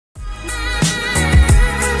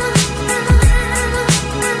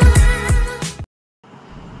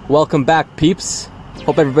Welcome back, peeps.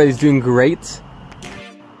 Hope everybody's doing great.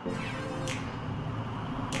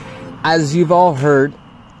 As you've all heard,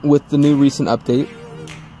 with the new recent update,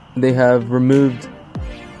 they have removed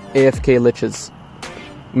AFK liches,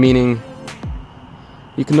 meaning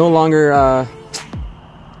you can no longer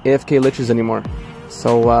AFK liches anymore.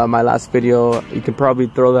 So my last video, you can probably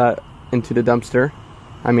throw that into the dumpster.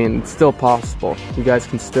 I mean, it's still possible. You guys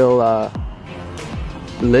can still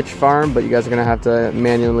lich farm, but you guys are gonna have to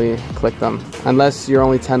manually click them. Unless you're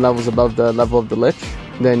only 10 levels above the level of the lich,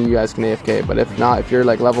 then you guys can AFK. But if not, if you're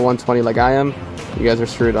like level 120 like I am, you guys are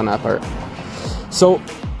screwed on that part. So,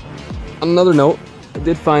 on another note, I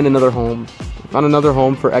did find another home. I found another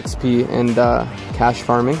home for XP and cash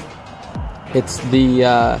farming. It's the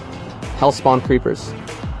Hellspawn Creepers.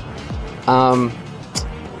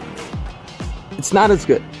 It's not as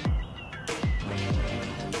good.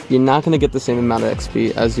 You're not going to get the same amount of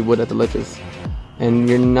XP as you would at the liches. And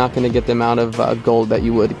you're not going to get the amount of gold that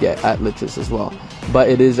you would get at liches as well. But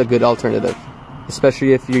it is a good alternative,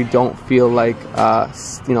 especially if you don't feel like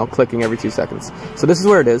clicking every 2 seconds. So this is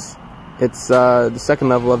where it is. It's the second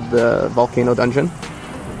level of the volcano dungeon,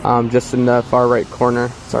 just in the far right corner.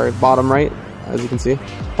 Sorry, bottom right, as you can see,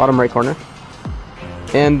 bottom right corner.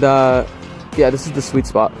 And yeah, this is the sweet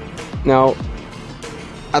spot. Now,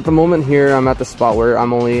 at the moment here, I'm at the spot where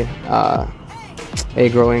I'm only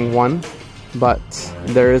growing 1, but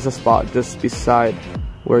there is a spot just beside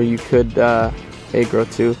where you could grow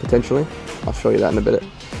 2 potentially. I'll show you that in a bit.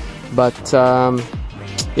 But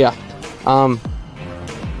yeah,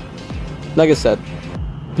 like I said,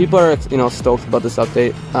 people are stoked about this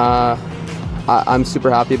update. I'm super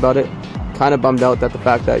happy about it. Kind of bummed out at the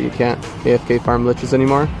fact that you can't AFK farm liches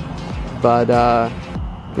anymore, but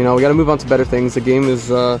we gotta move on to better things. The game is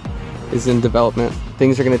in development.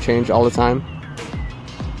 Things are gonna change all the time,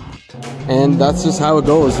 and that's just how it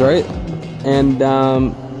goes, right? And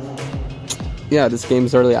yeah, this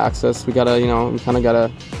game's early access. We gotta, we kind of gotta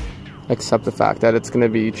accept the fact that it's gonna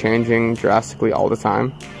be changing drastically all the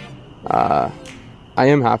time. I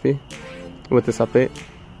am happy with this update.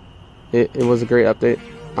 It was a great update.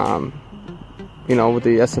 With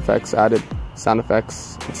the SFX added sound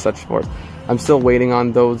effects and such forth. I'm still waiting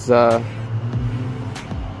on those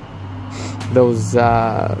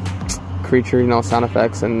creature, sound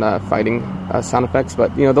effects and fighting sound effects,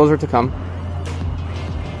 but those are to come.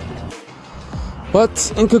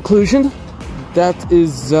 But in conclusion, that's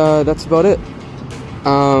about it.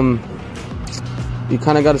 You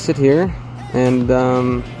kind of got to sit here and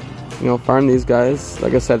farm these guys.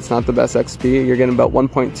 Like I said, it's not the best XP. You're getting about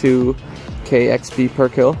 1.2k XP per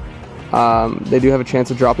kill. They do have a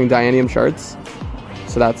chance of dropping Dianium shards,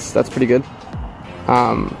 so that's pretty good.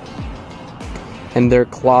 And their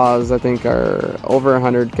claws, I think, are over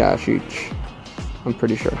 100 cash each. I'm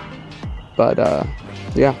pretty sure. But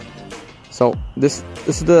yeah. So this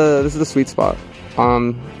is the sweet spot.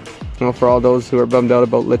 For all those who are bummed out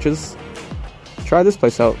about liches, try this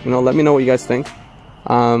place out. Let me know what you guys think.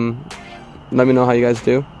 Let me know how you guys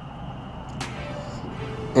do.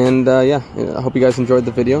 And yeah, I hope you guys enjoyed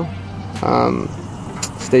the video.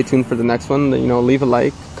 Stay tuned for the next one. Leave a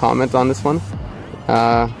like, comment on this one.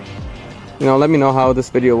 Let me know how this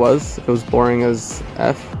video was, if it was boring as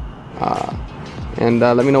F. And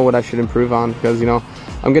let me know what I should improve on, because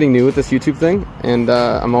I'm getting new with this YouTube thing, and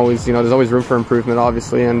I'm always, there's always room for improvement,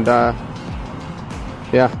 obviously. And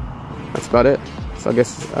yeah, that's about it. So I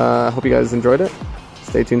guess I hope you guys enjoyed it.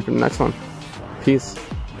 Stay tuned for the next one. Peace.